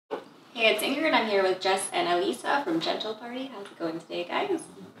Hey, it's Ingrid. I'm here with Jess and Elisa from Gentle Party. How's it going today, guys?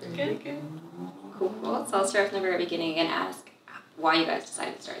 Good. Cool. So I'll start from the very beginning and ask why you guys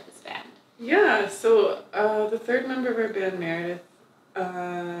decided to start this band. Yeah, so the third member of our band, Meredith,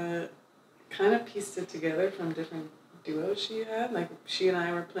 kind of pieced it together from different duos she had. Like, she and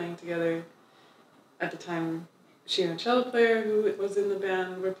I were playing together at the time. She and a cello player who was in the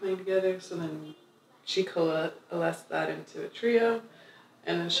band were playing together, so then she coalesced that into a trio,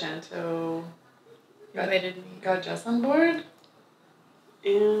 and then Shanto got Jess on board,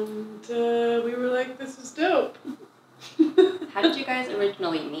 and we were like, this is dope. How did you guys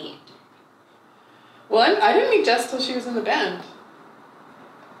originally meet? Well, I didn't meet Jess till she was in the band.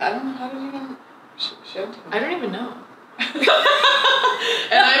 I don't know, how did you know Shanto? I don't even know.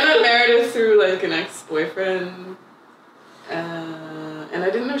 And I met Meredith through like an ex-boyfriend, and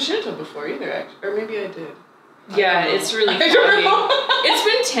I didn't know Shanto before either, actually. Or maybe I did. Yeah, it's really foggy. It's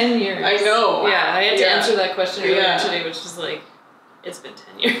been 10 years. I know. Yeah, I had to answer that question earlier today, which is like, it's been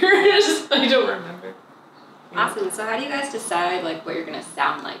 10 years. I don't remember. Awesome. So how do you guys decide like what you're going to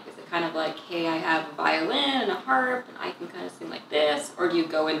sound like? Is it kind of like, hey, I have a violin and a harp and I can kind of sing like this? Or do you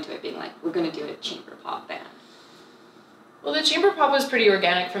go into it being like, we're going to do a chamber pop band? Well, the chamber pop was pretty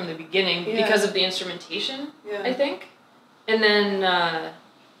organic from the beginning because of the instrumentation, I think. And then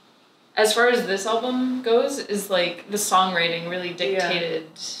as far as this album goes, is like the songwriting really dictated,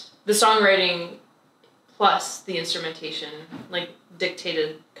 the songwriting plus the instrumentation like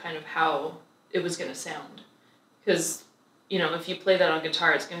dictated kind of how it was going to sound. Because, you know, if you play that on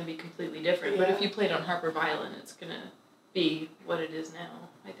guitar, it's going to be completely different. But if you play it on harp or violin, it's going to be what it is now,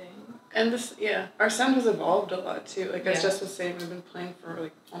 I think. And this, our sound has evolved a lot too. Like, as Jess was saying, we've been playing for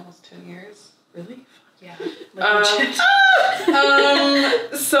like almost 10 years. Really? Yeah.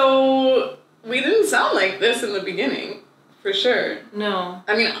 So we didn't sound like this in the beginning, for sure. No.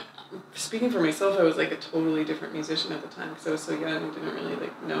 I mean, speaking for myself, I was like a totally different musician at the time because I was so young and didn't really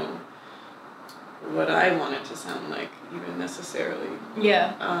like know what I wanted to sound like, even necessarily.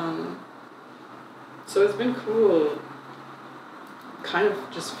 Yeah. So it's been cool kind of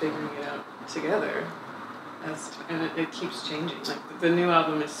just figuring it out together, and it keeps changing. Like, the new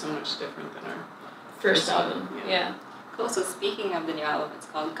album is so much different than our first album. Yeah. Cool. So speaking of the new album, it's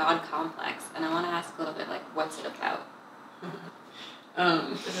called God Complex, and I want to ask a little bit like, what's it about?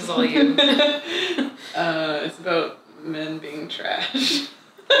 This is all you. It's about men being trash.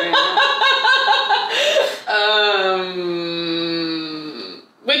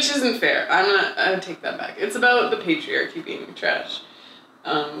 Which isn't fair. I take that back. It's about the patriarchy being trash.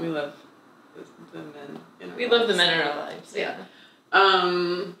 We love the men in our lives. Love the men in our lives. Yeah.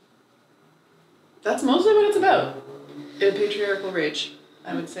 That's mostly what it's about. A patriarchal rage,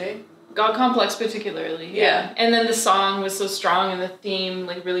 I would say. God Complex particularly. Yeah. And then the song was so strong and the theme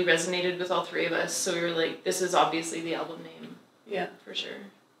like really resonated with all three of us. So we were like, this is obviously the album name. Yeah. For sure.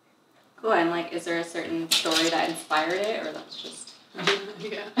 Cool. And like, is there a certain story that inspired it, or that's just...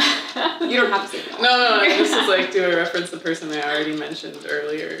 Yeah. You don't have to say that. No, this is like to reference the person I already mentioned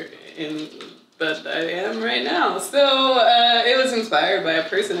earlier but I am right now. So it was inspired by a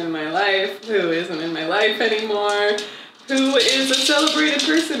person in my life who isn't in my life anymore, who is a celebrated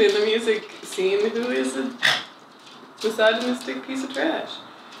person in the music scene, who is a misogynistic piece of trash.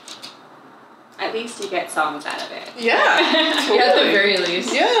 At least you get songs out of it. Yeah, totally. At the very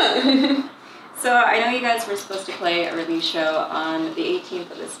least. Yeah. So I know you guys were supposed to play a release show on the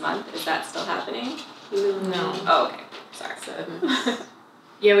 18th of this month. Is that still happening? No. Oh, okay. Sorry. Sadness.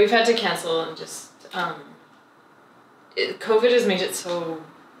 Yeah, we've had to cancel and just... COVID has made it so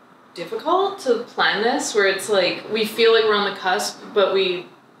difficult to plan this, where it's like, we feel like we're on the cusp, but we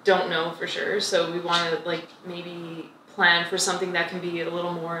don't know for sure. So we want to like maybe plan for something that can be a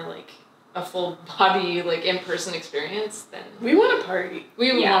little more like a full body, like in-person experience than... We want to party.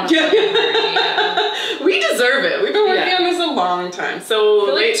 We want to party, yeah. We deserve it. We've been working on this a long time. So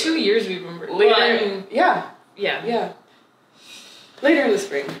for like 2 years we've been working. Later, well, I mean, yeah. Later in the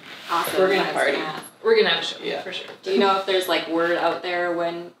spring. Awesome. We're going to party. We're going to have a show, for sure. Do you know if there's like word out there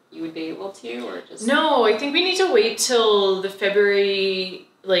when you would be able to, or just... No, I think we need to wait till the February,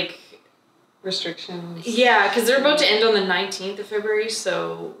 like... restrictions. Yeah, because they're about to end on the 19th of February,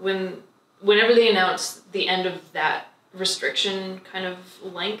 so whenever they announce the end of that restriction kind of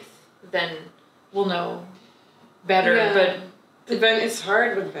length, then we'll know better. Yeah. But it's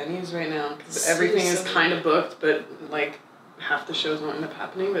hard with venues right now because everything is kind of booked, but like half the shows won't end up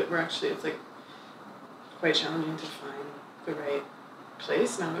happening. But it's like quite challenging to find the right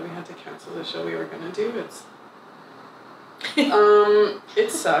place now that we had to cancel the show we were gonna do.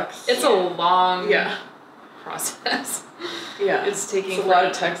 It sucks. It's a long process. Yeah. It's taking a lot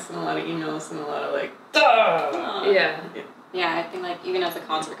of texts and a lot of emails and a lot of like, yeah. Yeah, I think like even as a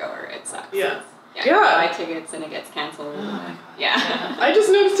concert goer, it sucks. Yeah. Yeah. I buy tickets and it gets canceled. Oh my God. Yeah. I just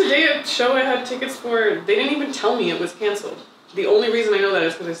noticed today a show I had tickets for, they didn't even tell me it was canceled. The only reason I know that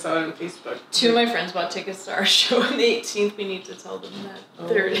is because I saw it on Facebook. 2 of my friends bought tickets to our show on the 18th. We need to tell them that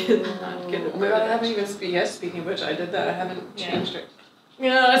they're not going to. Oh my God, I haven't even speaking of which, I did that. I haven't changed it.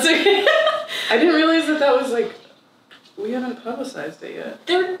 Yeah, that's okay. I didn't realize that was like, we haven't publicized it yet.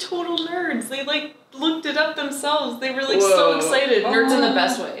 They're total nerds. They like looked it up themselves. They were like so excited. Nerds in the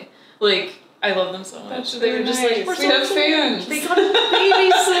best way. Like, I love them so much. They were just like, we're so have fans. They got a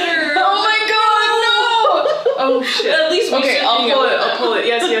babysitter. Oh my God, no! Oh shit. At least we should I'll pull it.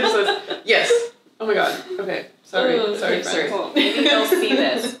 Yes. Oh my God. Okay. Sorry, friends. Cool. Maybe they'll see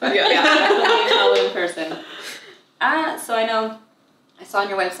this. But Yeah. Definitely tell in person. So I saw on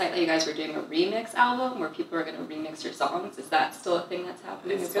your website that you guys were doing a remix album where people are going to remix your songs. Is that still a thing that's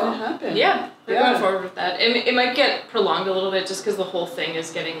happening It's as well? gonna happen. Yeah, we're going forward with that. It might get prolonged a little bit just because the whole thing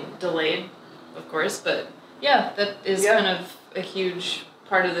is getting delayed, of course. But yeah, that is kind of a huge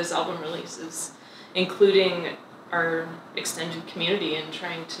part of this album release, is including our extended community and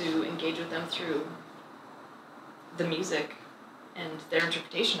trying to engage with them through the music and their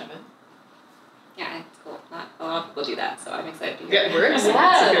interpretation of it. Yeah, it's cool. Not a lot of people do that, so I'm excited to hear Yeah, it. we're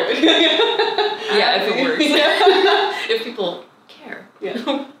excited to hear it. Yeah, if it works. If people care. Yeah.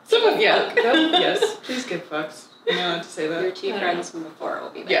 Someone, yes. Please give fucks. I'm not allowed to say that. Your 2 friends from before will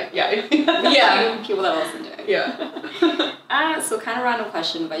be there. Yeah. People that listen to it. Yeah. So kind of random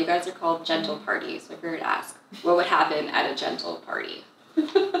question, but you guys are called gentle parties. So I figured to ask, what would happen at a gentle party?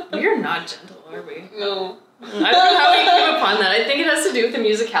 We're not gentle, are we? No. I don't know how we came upon that. I think it has to do with the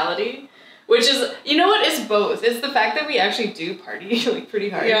musicality, which is, you know what, it's both. It's the fact that we actually do party like pretty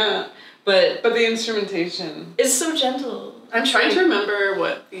hard. Yeah. But the instrumentation is so gentle. I'm trying to remember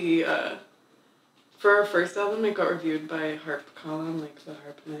what the for our first album it got reviewed by Harp Column, like the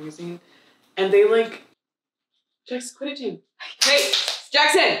Harp magazine. And they like Jackson, quit it, Jane. Hey,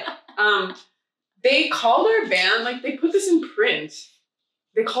 Jackson! They called our band, like they put this in print.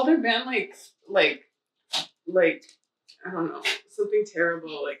 They called our band like I don't know, something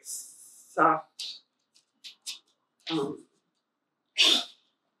terrible, like soft. I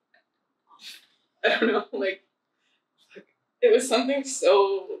don't know, like it was something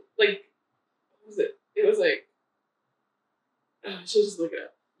so like, what was it? It was like, I should just look it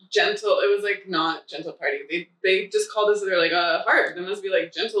up. Gentle. It was like not gentle party. They just called us. They're like harp. There must be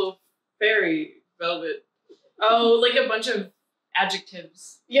like gentle fairy velvet. Oh, like a bunch of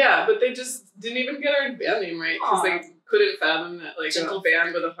adjectives. Yeah, but they just didn't even get our band name right because they couldn't fathom that like a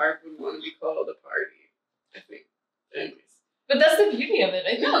band with a harp would want to be called a party. I think. Anyways. But that's the beauty of it.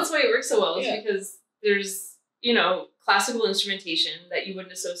 I think that's why it works so well. Is because there's, you know, classical instrumentation that you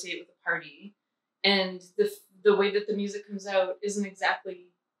wouldn't associate with a party, and the way that the music comes out isn't exactly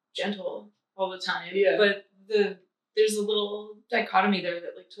gentle all the time. Yeah. But there's a little dichotomy there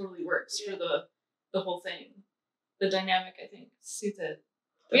that like totally works for the whole thing. The dynamic, I think, suits it.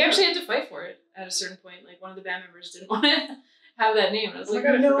 We actually had to fight for it at a certain point. Like, one of the band members didn't want to have that name. And I was like,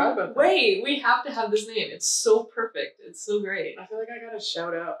 God, I forgot about that. Wait, we have to have this name. It's so perfect. It's so great. I feel like I got a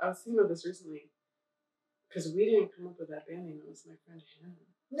shout out. I was thinking about this recently because we didn't come up with that band name. It was my friend Hannah.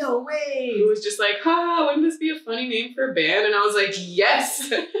 No way. Who was just like, ha, wouldn't this be a funny name for a band? And I was like,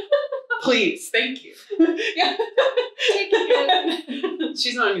 yes, please, thank you. Yeah. Take it.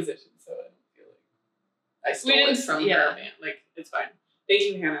 She's not a musician, so I don't feel like I stole it from her band. Like, it's fine. Thank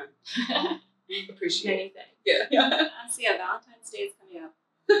you, Hannah. Appreciate Anything. it. Yeah. So yeah, Valentine's Day is coming up.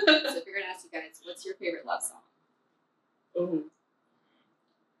 So if you're gonna ask you guys, what's your favorite love song? Oh.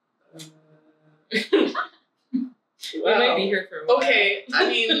 We might be here for a while. Okay, I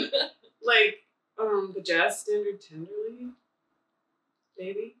mean, like, the jazz standard Tenderly,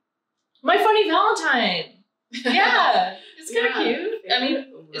 maybe. My Funny Valentine. Yeah, it's kind of Yeah. cute. I mean,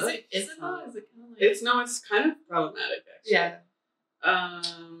 is it though? Is it kind of like? It's kind of problematic actually. Yeah.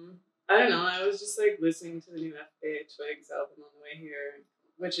 I don't know. I was just like listening to the new FKA Twigs album on the way here,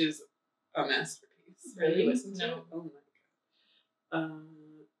 which is a masterpiece. Really? Have you listened to No. it? Oh my god.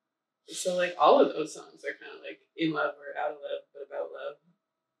 So like all of those songs are kind of like in love or out of love, but about love.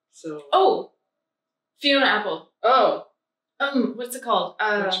 So. Oh, Fiona Apple. Oh. What's it called?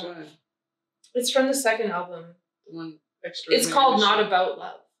 Which one? It's from the second album. The one extra. It's called Not About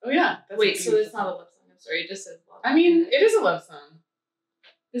Love. Oh yeah. Wait, so it's not a love song. I'm sorry, it just says love. I mean, it is a love song.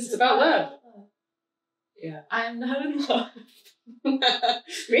 It's about love. Yeah. I'm not in love. Me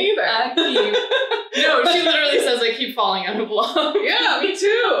either. No, she literally says I keep falling out of love. Yeah, me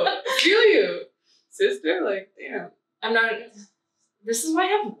too. I feel you. sister, like, damn. I'm not. This is why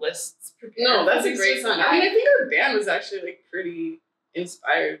I have lists prepared. No, that's a great song. I mean, I think our band was actually like pretty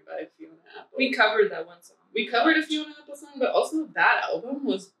inspired by Fiona Apple. We covered that one song. We covered a Fiona Apple song, but also that album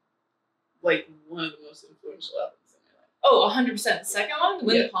was like one of the most influential albums in my life. Oh, 100%. The second one,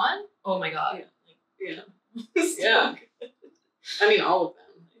 Win the Pawn? Oh my god. Yeah. So Yeah. good. I mean, all of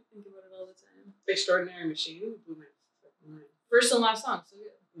them. I think about it all the time. Extraordinary Machine blew my fucking mind. First and last song, so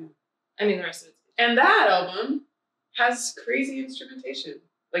good. Yeah. I mean, the rest of it's good. And that album has crazy instrumentation.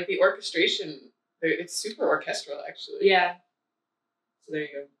 Like the orchestration, it's super orchestral, actually. Yeah. So there you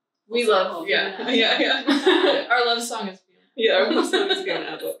go. We love Fiona. Yeah. Our love song is Fiona. Yeah, our love song is Fiona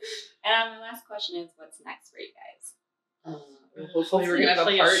Apple. And my last question is, what's next for you guys? Hopefully we're gonna have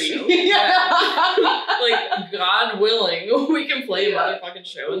play a a party. show. Yeah. Like, God willing, we can play a motherfucking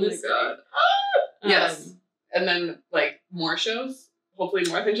show in this. God. Yes. And then, like, more shows. Hopefully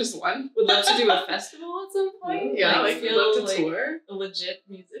more than just one. Would love to do a festival at some point. Yeah, like we'd love to tour. A legit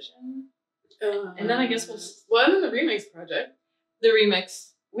musician. And then I guess we'll... Well, and then the remix project. The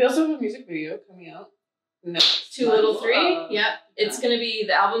remix. We also have a music video coming out. Next 2 Little 3. Yeah. It's going to be...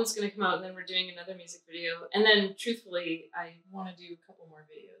 The album's going to come out and then we're doing another music video. And then, truthfully, I want to do a couple more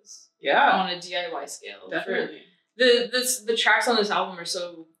videos. Yeah. On a DIY scale. Definitely. The tracks on this album are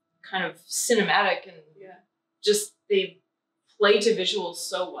so kind of cinematic and just... They play to visuals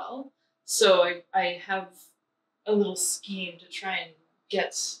so well. So I have a little scheme to try and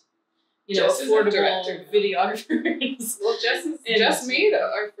get, Jess affordable videographers. Well, Jess made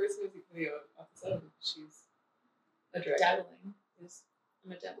our first music video off the album. She's a director. Dabbling. Yes.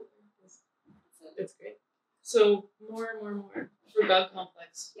 I'm a dabbler. Yes. It's great. So more for God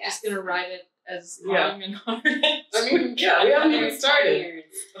Complex. Yes. Just gonna ride it as long and hard. I mean, we haven't even started.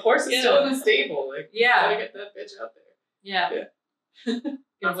 The horse is still in the stable. Like, gotta get that bitch out there. Yeah.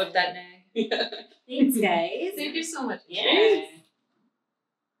 Gonna whip that nag. Yeah. Thanks, guys. Thank you so much. Yeah.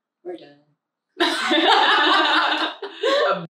 We're done.